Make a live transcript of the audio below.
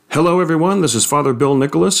Hello everyone, this is Father Bill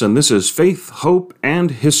Nicholas, and this is Faith, Hope,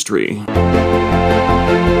 and History.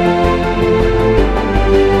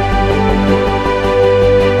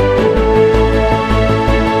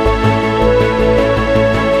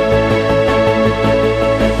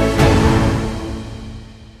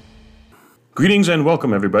 Greetings and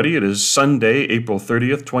welcome everybody. It is Sunday, April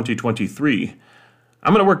 30th, 2023.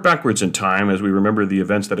 I'm going to work backwards in time as we remember the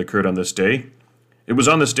events that occurred on this day. It was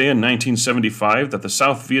on this day in 1975 that the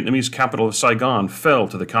South Vietnamese capital of Saigon fell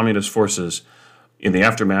to the communist forces in the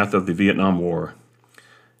aftermath of the Vietnam War.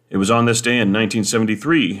 It was on this day in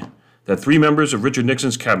 1973 that three members of Richard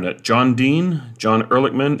Nixon's cabinet, John Dean, John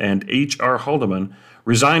Ehrlichman, and H.R. Haldeman,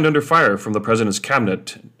 resigned under fire from the president's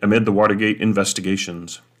cabinet amid the Watergate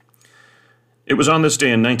investigations. It was on this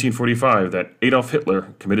day in 1945 that Adolf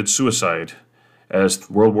Hitler committed suicide as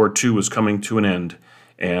World War II was coming to an end,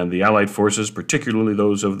 and the Allied forces, particularly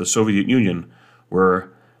those of the Soviet Union,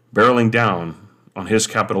 were barreling down on his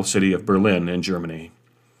capital city of Berlin in Germany.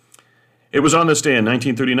 It was on this day in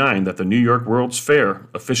 1939 that the New York World's Fair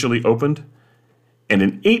officially opened, and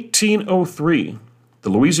in 1803, the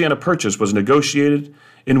Louisiana Purchase was negotiated,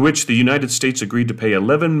 in which the United States agreed to pay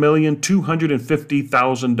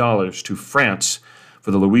 $11,250,000 to France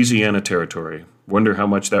for the Louisiana Territory. Wonder how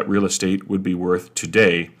much that real estate would be worth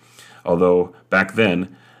today, although back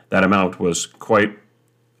then that amount was quite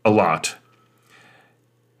a lot.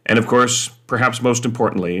 And of course, perhaps most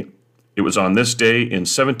importantly, it was on this day in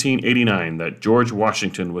 1789 that George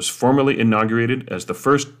Washington was formally inaugurated as the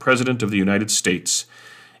first president of the United States,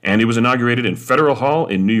 and he was inaugurated in Federal Hall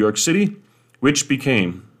in New York City, which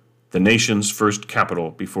became the nation's first capital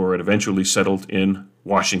before it eventually settled in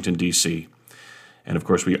Washington, D.C. And of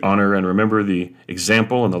course, we honor and remember the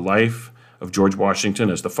example and the life of George Washington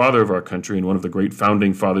as the father of our country and one of the great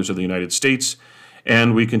founding fathers of the United States,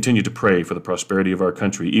 and we continue to pray for the prosperity of our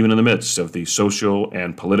country, even in the midst of the social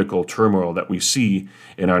and political turmoil that we see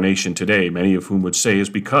in our nation today, many of whom would say is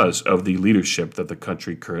because of the leadership that the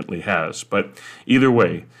country currently has. But either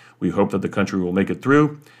way, we hope that the country will make it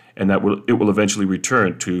through, and that it will eventually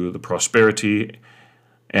return to the prosperity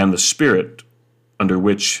and the spirit under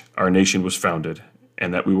which our nation was founded,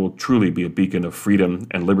 and that we will truly be a beacon of freedom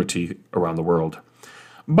and liberty around the world.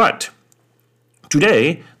 But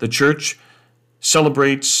today, the church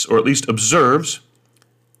celebrates, or at least observes,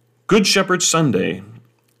 Good Shepherd Sunday.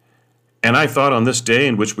 And I thought on this day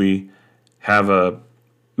in which we have a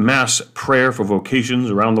mass prayer for vocations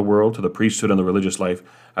around the world to the priesthood and the religious life,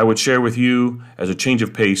 I would share with you, as a change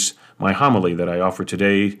of pace, my homily that I offer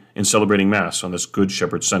today in celebrating Mass on this Good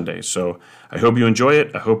Shepherd Sunday. So I hope you enjoy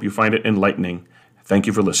it. I hope you find it enlightening. Thank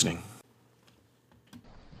you for listening.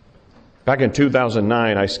 Back in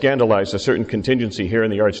 2009, I scandalized a certain contingency here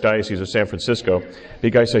in the Archdiocese of San Francisco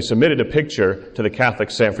because I submitted a picture to the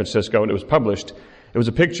Catholics San Francisco, and it was published. It was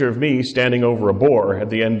a picture of me standing over a boar at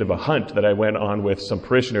the end of a hunt that I went on with some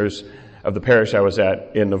parishioners of the parish I was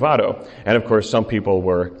at in Novato. And of course, some people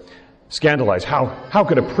were scandalized. How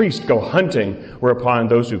could a priest go hunting? Whereupon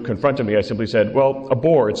those who confronted me, I simply said, well, a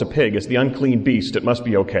boar, it's a pig, it's the unclean beast, it must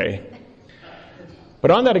be okay. But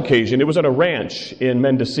on that occasion, it was at a ranch in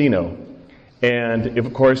Mendocino. And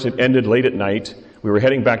of course, it ended late at night. We were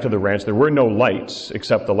heading back to the ranch. There were no lights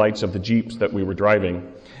except the lights of the Jeeps that we were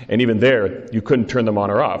driving. And even there, you couldn't turn them on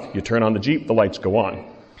or off. You turn on the Jeep, the lights go on.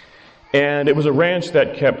 And it was a ranch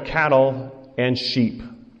that kept cattle and sheep.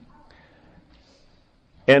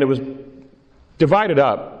 And it was divided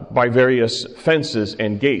up by various fences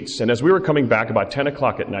and gates. And as we were coming back about 10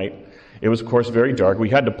 o'clock at night, it was, of course, very dark.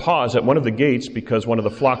 We had to pause at one of the gates because one of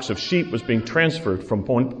the flocks of sheep was being transferred from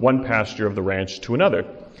one pasture of the ranch to another.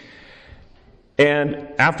 And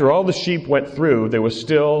after all the sheep went through, there was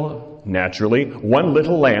still, naturally, one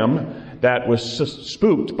little lamb that was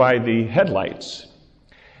spooked by the headlights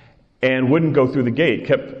and wouldn't go through the gate,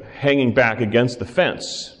 kept hanging back against the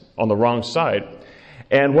fence on the wrong side.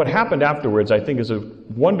 And what happened afterwards, I think, is a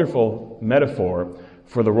wonderful metaphor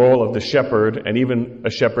for the role of the shepherd, and even a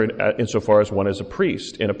shepherd insofar as one is a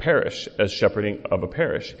priest in a parish, as shepherding of a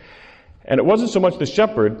parish. And it wasn't so much the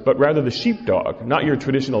shepherd, but rather the sheepdog, not your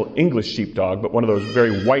traditional English sheepdog, but one of those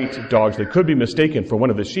very white dogs that could be mistaken for one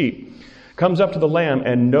of the sheep, comes up to the lamb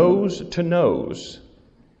and nose to nose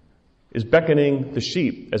is beckoning the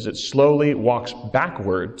sheep as it slowly walks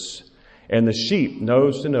backwards, and the sheep,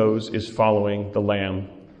 nose to nose, is following the lamb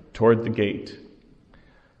toward the gate.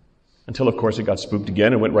 Until, of course, it got spooked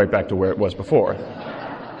again and went right back to where it was before.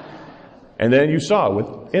 And then you saw,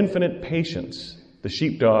 with infinite patience, the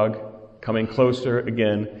sheepdog coming closer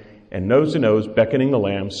again and nose to nose, beckoning the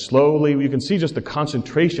lamb. Slowly, you can see just the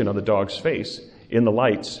concentration on the dog's face in the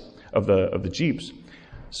lights of the Jeeps.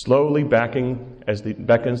 slowly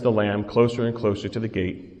beckons the lamb closer and closer to the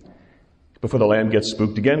gate before the lamb gets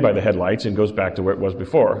spooked again by the headlights and goes back to where it was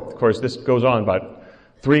before. Of course, this goes on about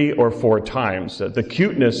 3 or 4 times. The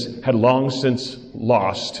cuteness had long since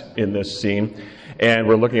lost in this scene, and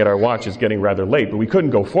we're looking at our watch. It's getting rather late, but we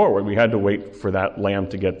couldn't go forward. We had to wait for that lamb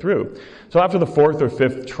to get through. So after the 4th or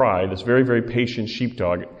 5th try, this very, very patient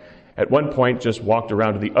sheepdog at one point just walked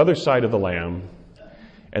around to the other side of the lamb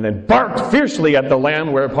and then barked fiercely at the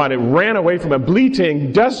lamb, whereupon it ran away from him,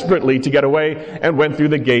 bleating desperately to get away, and went through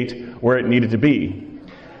the gate where it needed to be.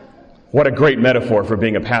 What a great metaphor for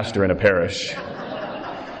being a pastor in a parish.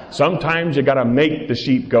 Sometimes you got to make the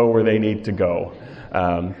sheep go where they need to go.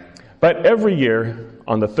 But every year,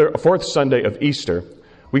 on the 4th Sunday of Easter,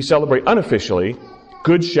 we celebrate unofficially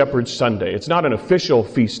Good Shepherd Sunday. It's not an official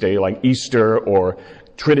feast day like Easter or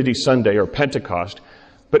Trinity Sunday or Pentecost,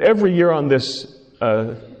 but every year on this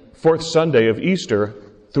 4th Sunday of Easter,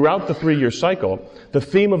 throughout the 3-year cycle, the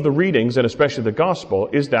theme of the readings, and especially the gospel,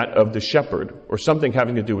 is that of the shepherd, or something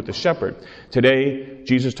having to do with the shepherd. Today,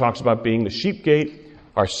 Jesus talks about being the sheep gate.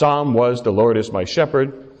 Our psalm was, "The Lord is my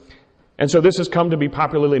shepherd." And so this has come to be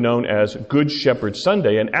popularly known as Good Shepherd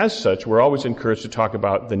Sunday, and as such, we're always encouraged to talk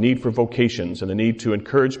about the need for vocations and the need to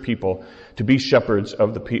encourage people to be shepherds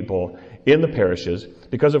of the people in the parishes,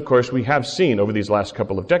 because of course we have seen over these last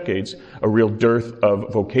couple of decades a real dearth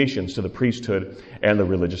of vocations to the priesthood and the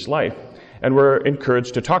religious life. And we're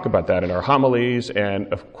encouraged to talk about that in our homilies,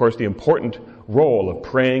 and of course the important role of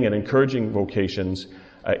praying and encouraging vocations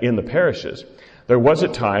in the parishes. There was a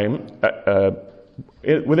time,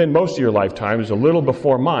 within most of your lifetimes, a little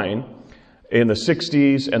before mine, in the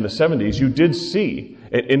 60s and the 70s, you did see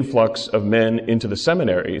an influx of men into the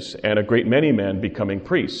seminaries and a great many men becoming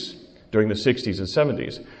priests during the 60s and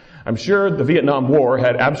 70s. I'm sure the Vietnam War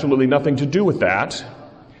had absolutely nothing to do with that,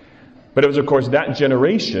 but it was, of course, that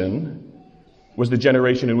generation was the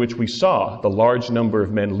generation in which we saw the large number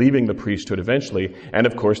of men leaving the priesthood eventually, and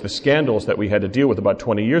of course the scandals that we had to deal with about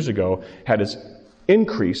 20 years ago had its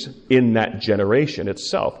increase in that generation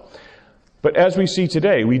itself. But as we see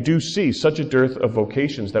today, we do see such a dearth of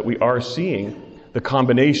vocations that we are seeing the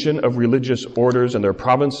combination of religious orders and their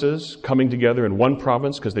provinces coming together in one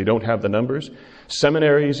province because they don't have the numbers.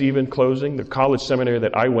 Seminaries even closing. The college seminary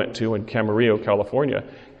that I went to in Camarillo, California,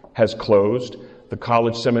 has closed. The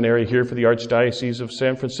college seminary here for the Archdiocese of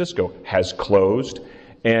San Francisco has closed.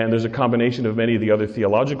 And there's a combination of many of the other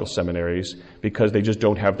theological seminaries because they just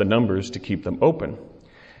don't have the numbers to keep them open.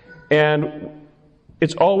 And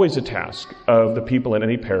it's always a task of the people in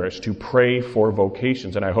any parish to pray for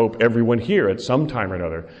vocations. And I hope everyone here at some time or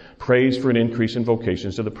another prays for an increase in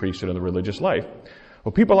vocations to the priesthood and the religious life.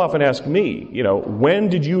 Well, people often ask me, when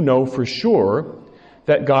did you know for sure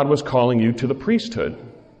that God was calling you to the priesthood?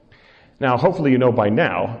 Now, hopefully you know by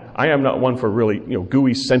now, I am not one for really,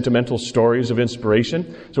 gooey, sentimental stories of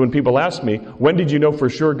inspiration. So when people ask me, when did you know for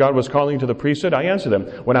sure God was calling you to the priesthood? I answer them,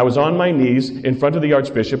 when I was on my knees in front of the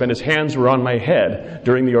Archbishop and his hands were on my head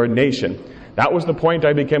during the ordination. That was the point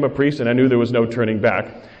I became a priest, and I knew there was no turning back.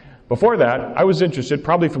 Before that, I was interested,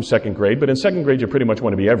 probably from second grade, but in second grade you pretty much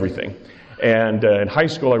want to be everything. And in high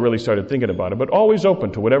school I really started thinking about it, but always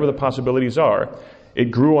open to whatever the possibilities are.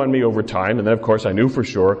 It grew on me over time, and then of course I knew for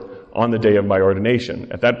sure on the day of my ordination.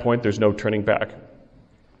 At that point, there's no turning back.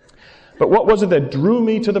 But what was it that drew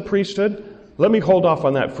me to the priesthood? Let me hold off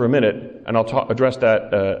on that for a minute, and I'll address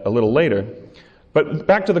that a little later. But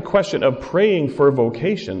back to the question of praying for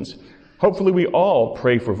vocations. Hopefully we all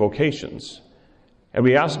pray for vocations. And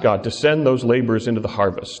we ask God to send those laborers into the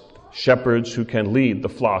harvest, shepherds who can lead the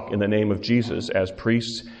flock in the name of Jesus as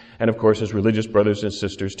priests, and of course as religious brothers and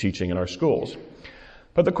sisters teaching in our schools.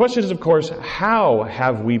 But the question is, of course, how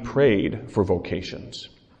have we prayed for vocations?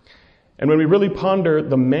 And when we really ponder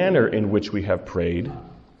the manner in which we have prayed,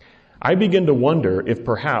 I begin to wonder if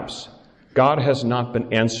perhaps God has not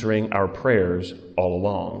been answering our prayers all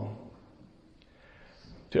along.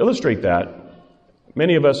 To illustrate that,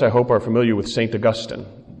 many of us, I hope, are familiar with St. Augustine.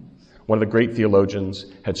 One of the great theologians,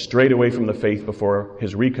 had strayed away from the faith before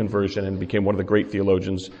his reconversion and became one of the great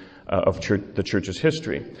theologians of the church's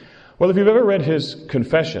history. Well, if you've ever read his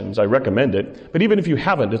Confessions, I recommend it. But even if you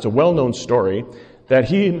haven't, it's a well-known story that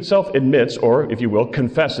he himself admits, or if you will,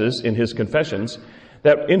 confesses in his Confessions,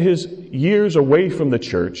 that in his years away from the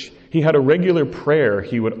church, he had a regular prayer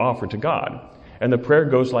he would offer to God. And the prayer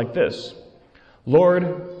goes like this: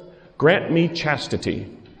 Lord, grant me chastity,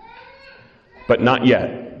 but not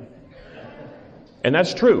yet. And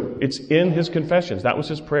that's true. It's in his Confessions. That was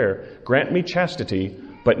his prayer. Grant me chastity,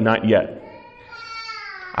 but not yet.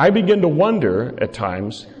 I begin to wonder at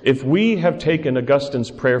times if we have taken Augustine's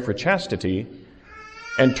prayer for chastity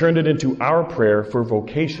and turned it into our prayer for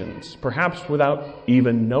vocations, perhaps without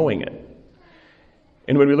even knowing it.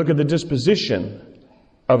 And when we look at the disposition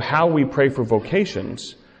of how we pray for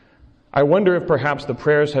vocations, I wonder if perhaps the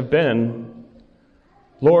prayers have been,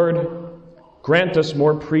 Lord, grant us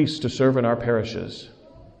more priests to serve in our parishes,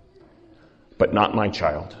 but not my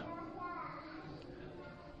child.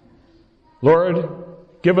 Lord,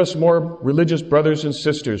 give us more religious brothers and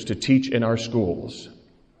sisters to teach in our schools,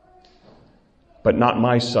 but not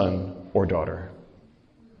my son or daughter.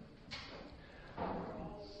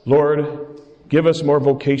 Lord, give us more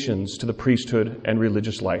vocations to the priesthood and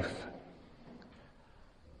religious life,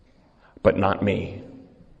 but not me.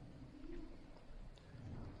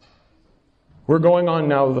 We're going on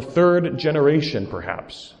now the third generation,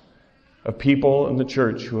 perhaps, of people in the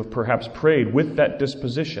church who have perhaps prayed with that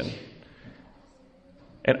disposition.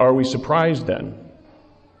 And are we surprised then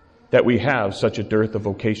that we have such a dearth of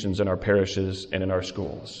vocations in our parishes and in our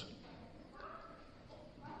schools?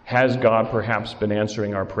 Has God perhaps been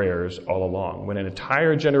answering our prayers all along, when an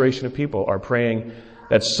entire generation of people are praying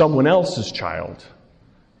that someone else's child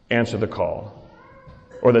answer the call,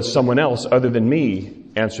 or that someone else other than me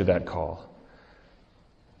answer that call?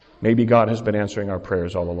 Maybe God has been answering our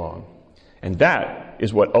prayers all along. And that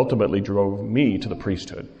is what ultimately drove me to the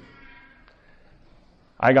priesthood.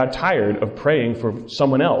 I got tired of praying for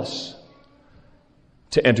someone else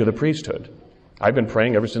to enter the priesthood. I've been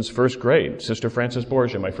praying ever since first grade. Sister Frances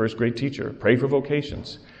Borgia, my first grade teacher, pray for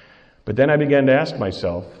vocations. But then I began to ask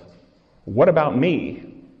myself, what about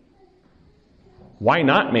me? Why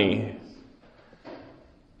not me?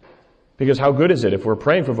 Because how good is it if we're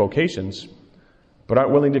praying for vocations, but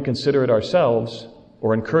aren't willing to consider it ourselves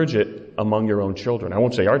or encourage it among your own children? I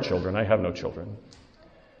won't say our children, I have no children.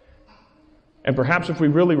 And perhaps if we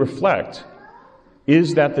really reflect,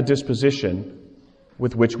 is that the disposition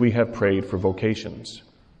with which we have prayed for vocations?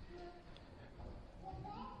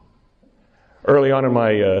 Early on in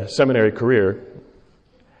my seminary career,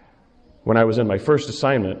 when I was in my first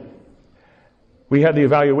assignment, we had the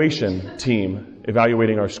evaluation team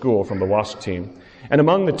evaluating our school from the WASC team. And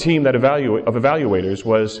among the team of evaluators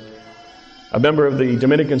was a member of the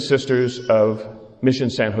Dominican Sisters of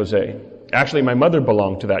Mission San Jose. Actually, my mother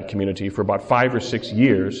belonged to that community for about 5 or 6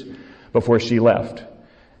 years before she left.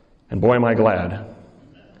 And boy, am I glad.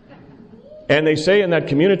 And they say in that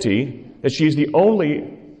community that she's the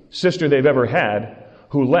only sister they've ever had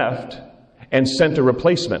who left and sent a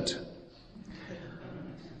replacement.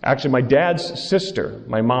 Actually, my dad's sister,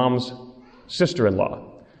 my mom's sister-in-law,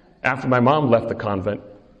 after my mom left the convent,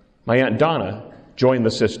 my Aunt Donna joined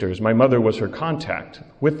the sisters. My mother was her contact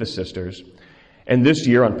with the sisters. And this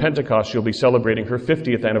year on Pentecost, she'll be celebrating her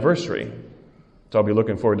 50th anniversary. So I'll be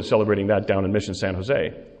looking forward to celebrating that down in Mission San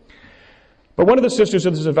Jose. But one of the sisters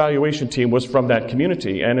of this evaluation team was from that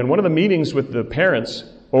community. And in one of the meetings with the parents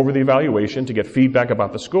over the evaluation to get feedback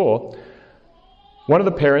about the school, one of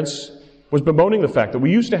the parents was bemoaning the fact that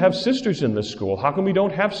we used to have sisters in this school. How come we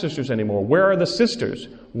don't have sisters anymore? Where are the sisters?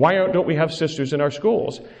 Why don't we have sisters in our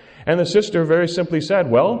schools? And the sister very simply said,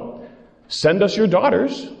 well, send us your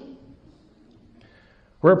daughters.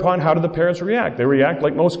 Whereupon, how do the parents react? They react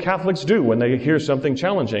like most Catholics do when they hear something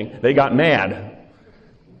challenging. They got mad.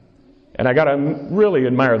 And I got to really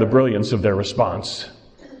admire the brilliance of their response.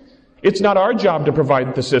 It's not our job to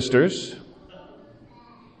provide the sisters.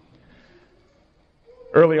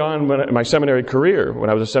 Early on in my seminary career, when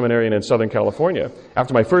I was a seminarian in Southern California,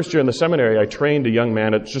 after my first year in the seminary, I trained a young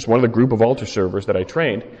man. It's just one of the group of altar servers that I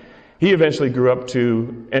trained. He eventually grew up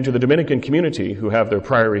to enter the Dominican community, who have their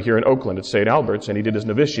priory here in Oakland at St. Albert's, and he did his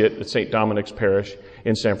novitiate at St. Dominic's Parish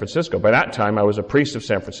in San Francisco. By that time, I was a priest of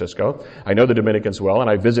San Francisco. I know the Dominicans well, and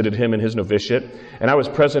I visited him in his novitiate, and I was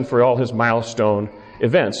present for all his milestone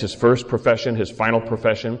events, his first profession, his final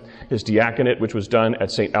profession, his diaconate, which was done at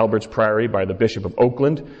St. Albert's Priory by the Bishop of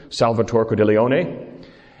Oakland, Salvatore Cordileone.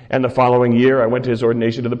 And the following year, I went to his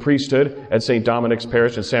ordination to the priesthood at St. Dominic's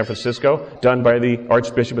Parish in San Francisco, done by the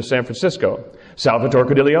Archbishop of San Francisco, Salvatore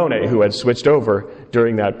Cordileone, who had switched over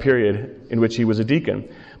during that period in which he was a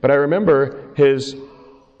deacon. But I remember his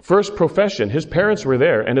first profession, his parents were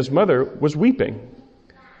there, and his mother was weeping.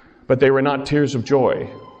 But they were not tears of joy.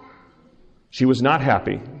 She was not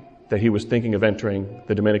happy that he was thinking of entering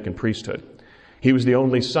the Dominican priesthood. He was the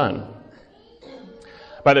only son.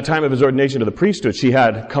 By the time of his ordination to the priesthood, she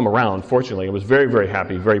had come around, fortunately, and was very, very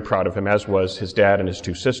happy, very proud of him, as was his dad and his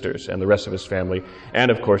 2 sisters and the rest of his family,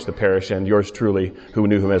 and of course the parish and yours truly, who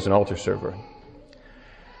knew him as an altar server.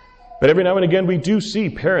 But every now and again, we do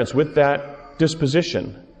see parents with that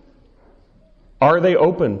disposition. Are they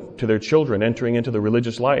open to their children entering into the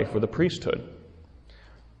religious life or the priesthood?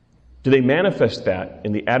 Do they manifest that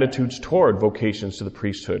in the attitudes toward vocations to the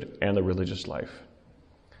priesthood and the religious life?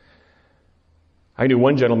 I knew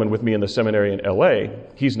one gentleman with me in the seminary in L.A.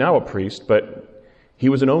 He's now a priest, but he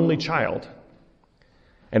was an only child.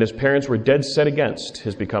 And his parents were dead set against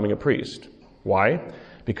his becoming a priest. Why?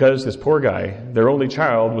 Because this poor guy, their only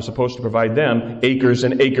child, was supposed to provide them acres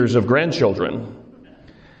and acres of grandchildren.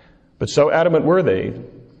 But so adamant were they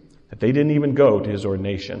that they didn't even go to his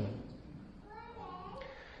ordination.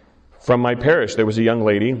 From my parish, there was a young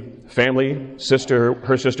lady, family, sister,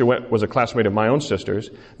 her sister was a classmate of my own sister's,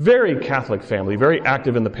 very Catholic family, very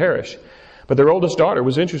active in the parish. But their oldest daughter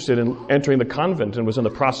was interested in entering the convent and was in the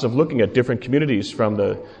process of looking at different communities, from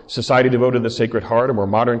the Society Devoted to the Sacred Heart, a more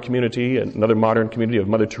modern community, another modern community of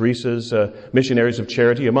Mother Teresa's Missionaries of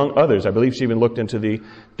Charity, among others. I believe she even looked into the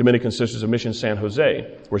Dominican Sisters of Mission San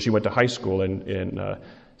Jose, where she went to high school in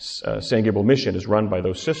San Gabriel Mission, is run by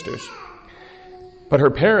those sisters. But her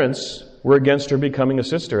parents were against her becoming a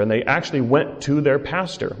sister, and they actually went to their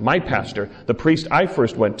pastor, my pastor, the priest I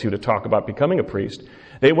first went to talk about becoming a priest.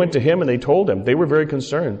 They went to him and they told him they were very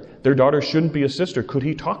concerned. Their daughter shouldn't be a sister. Could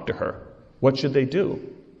he talk to her? What should they do?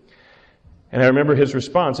 And I remember his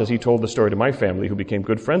response as he told the story to my family, who became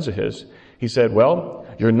good friends of his. He said, "Well,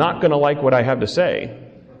 you're not going to like what I have to say,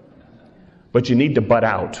 but you need to butt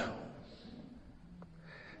out.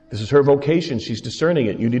 This is her vocation. She's discerning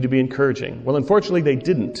it. You need to be encouraging." Well, unfortunately, they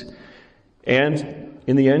didn't. And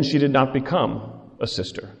in the end, she did not become a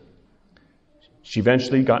sister. She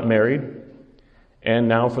eventually got married, and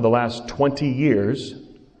now for the last 20 years,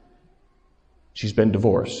 she's been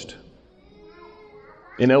divorced.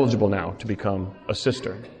 Ineligible now to become a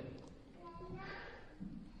sister.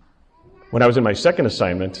 When I was in my second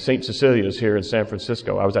assignment, St. Cecilia's here in San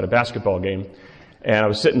Francisco, I was at a basketball game, and I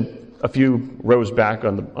was sitting a few rows back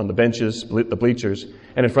on the benches, the bleachers,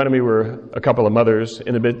 and in front of me were a couple of mothers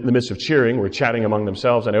in the midst of cheering, were chatting among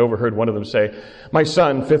themselves, and I overheard one of them say, "My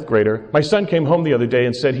son, 5th grader, my son came home the other day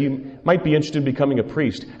and said he might be interested in becoming a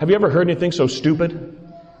priest. Have you ever heard anything so stupid?"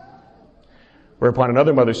 Whereupon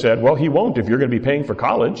another mother said, "Well, he won't if you're going to be paying for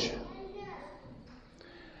college."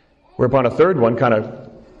 Whereupon a third one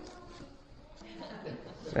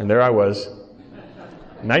and there I was.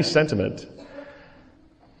 Nice sentiment.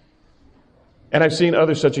 And I've seen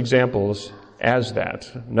other such examples as that.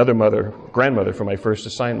 Another grandmother from my first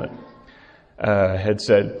assignment, had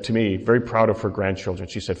said to me, very proud of her grandchildren.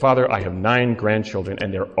 She said, "Father, I have 9 grandchildren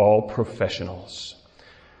and they're all professionals."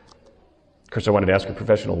 Of course, I wanted to ask her,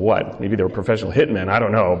 professional what? Maybe they were professional hitmen, I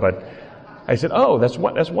don't know. But I said, "Oh, that's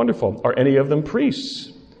wonderful. Are any of them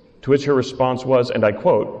priests?" To which her response was, and I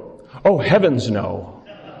quote, "Oh, heavens no."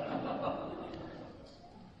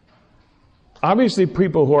 Obviously,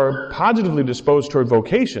 people who are positively disposed toward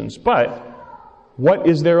vocations, but what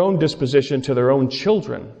is their own disposition to their own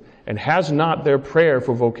children? And has not their prayer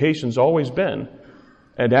for vocations always been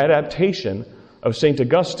an adaptation of St.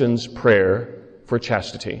 Augustine's prayer for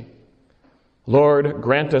chastity? "Lord,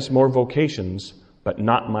 grant us more vocations, but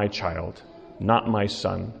not my child, not my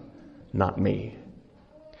son, not me."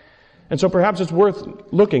 And so perhaps it's worth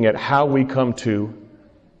looking at how we come to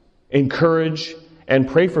encourage and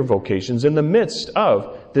pray for vocations in the midst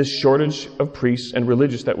of this shortage of priests and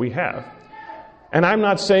religious that we have. And I'm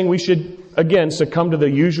not saying we should, again, succumb to the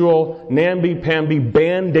usual namby-pamby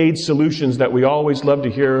Band-Aid solutions that we always love to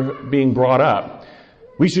hear being brought up.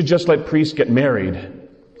 We should just let priests get married.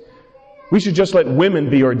 We should just let women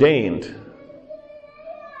be ordained.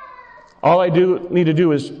 All I need to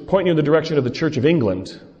do is point you in the direction of the Church of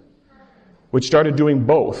England, which started doing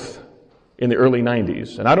both in the early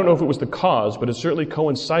 90s. And I don't know if it was the cause, but it certainly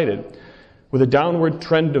coincided with a downward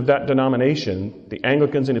trend of that denomination, the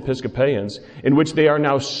Anglicans and Episcopalians, in which they are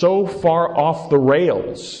now so far off the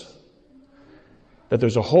rails that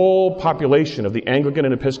there's a whole population of the Anglican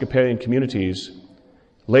and Episcopalian communities,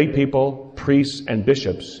 lay people, priests, and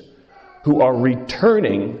bishops, who are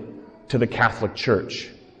returning to the Catholic Church.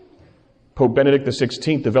 Pope Benedict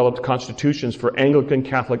XVI developed constitutions for Anglican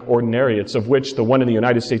Catholic ordinariates, of which the one in the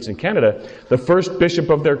United States and Canada, the first bishop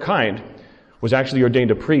of their kind, was actually ordained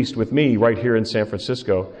a priest with me right here in San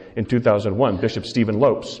Francisco in 2001, Bishop Stephen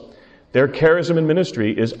Lopes. Their charism and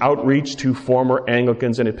ministry is outreach to former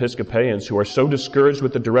Anglicans and Episcopalians who are so discouraged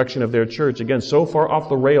with the direction of their church, again, so far off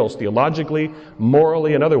the rails, theologically,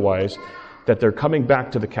 morally, and otherwise, that they're coming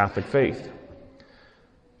back to the Catholic faith.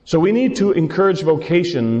 So we need to encourage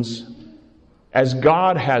vocations as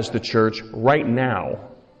God has the church right now,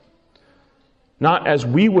 not as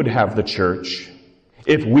we would have the church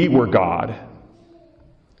if we were God.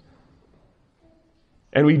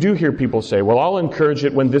 And we do hear people say, well, I'll encourage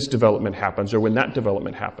it when this development happens or when that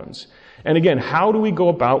development happens. And again, how do we go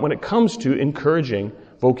about when it comes to encouraging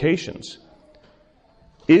vocations?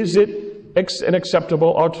 Is it an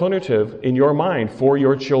acceptable alternative in your mind for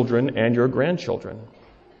your children and your grandchildren?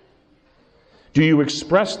 Do you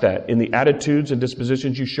express that in the attitudes and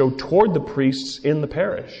dispositions you show toward the priests in the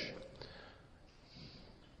parish?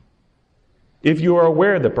 If you are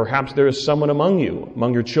aware that perhaps there is someone among you,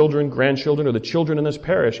 among your children, grandchildren, or the children in this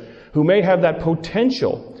parish, who may have that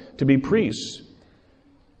potential to be priests,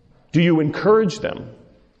 do you encourage them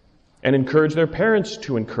and encourage their parents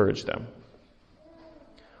to encourage them?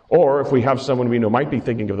 Or if we have someone we know might be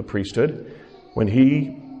thinking of the priesthood, when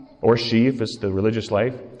he or she, if it's the religious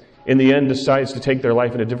life, in the end decides to take their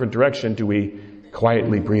life in a different direction, do we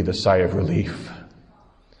quietly breathe a sigh of relief?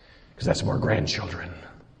 Because that's more grandchildren.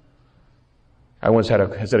 I once had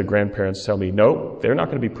a set of grandparents tell me, no, they're not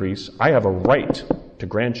going to be priests. I have a right to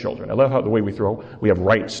grandchildren. I love how the way we have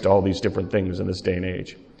rights to all these different things in this day and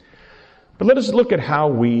age. But let us look at how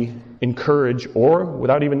we encourage, or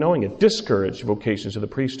without even knowing it, discourage vocations of the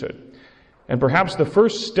priesthood. And perhaps the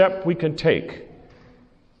first step we can take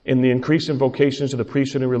in the increase in vocations of the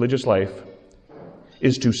priesthood and religious life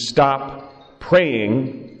is to stop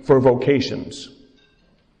praying for vocations.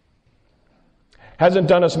 Hasn't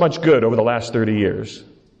done us much good over the last 30 years.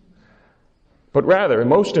 But rather, and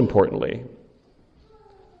most importantly,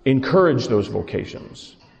 encourage those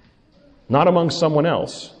vocations. Not among someone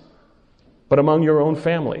else, but among your own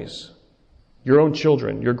families, your own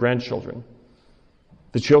children, your grandchildren,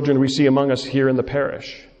 the children we see among us here in the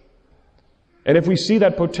parish. And if we see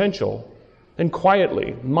that potential, then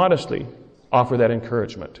quietly, modestly, offer that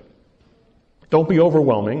encouragement. Don't be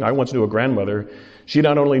overwhelming. I once knew a grandmother. She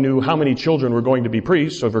not only knew how many children were going to be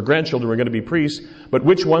priests, so if her grandchildren were going to be priests, but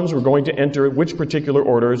which ones were going to enter which particular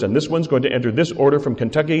orders, and this one's going to enter this order from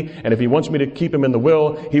Kentucky, and if he wants me to keep him in the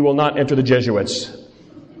will, he will not enter the Jesuits.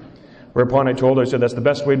 Whereupon I told her, I said, that's the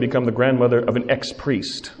best way to become the grandmother of an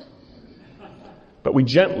ex-priest. But we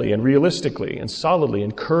gently and realistically and solidly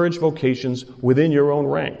encourage vocations within your own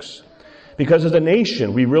ranks. Because as a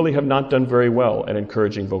nation, we really have not done very well at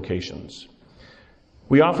encouraging vocations.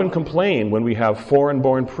 We often complain when we have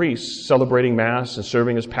foreign-born priests celebrating Mass and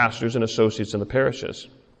serving as pastors and associates in the parishes.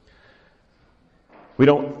 We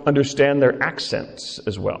don't understand their accents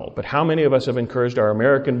as well, but how many of us have encouraged our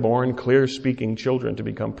American-born, clear-speaking children to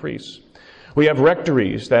become priests? We have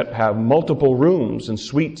rectories that have multiple rooms and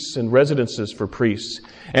suites and residences for priests.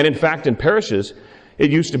 And in fact, in parishes,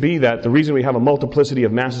 it used to be that the reason we have a multiplicity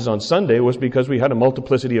of Masses on Sunday was because we had a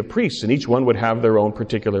multiplicity of priests, and each one would have their own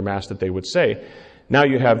particular Mass that they would say. Now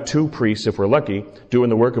you have 2 priests, if we're lucky, doing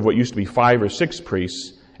the work of what used to be 5 or 6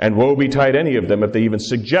 priests, and woe betide any of them if they even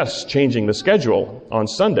suggest changing the schedule on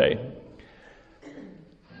Sunday.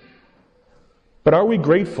 But are we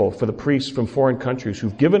grateful for the priests from foreign countries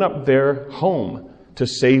who've given up their home to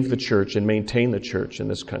save the church and maintain the church in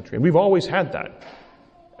this country? And we've always had that.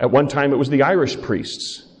 At one time it was the Irish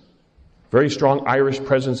priests. Very strong Irish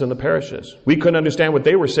presence in the parishes. We couldn't understand what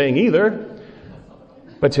they were saying either.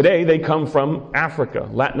 But today they come from Africa,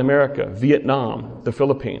 Latin America, Vietnam, the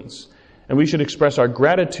Philippines. And we should express our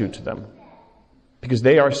gratitude to them because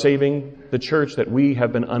they are saving the church that we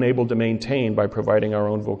have been unable to maintain by providing our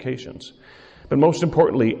own vocations. But most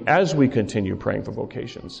importantly, as we continue praying for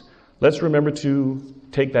vocations, let's remember to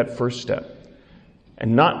take that first step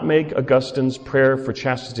and not make Augustine's prayer for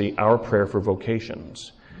chastity our prayer for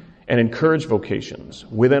vocations, and encourage vocations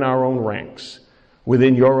within our own ranks,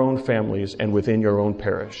 within your own families, and within your own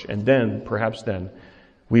parish. And then, perhaps then,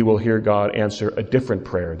 we will hear God answer a different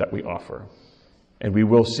prayer that we offer. And we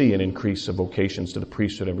will see an increase of vocations to the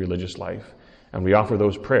priesthood and religious life. And we offer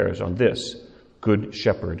those prayers on this Good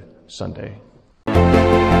Shepherd Sunday.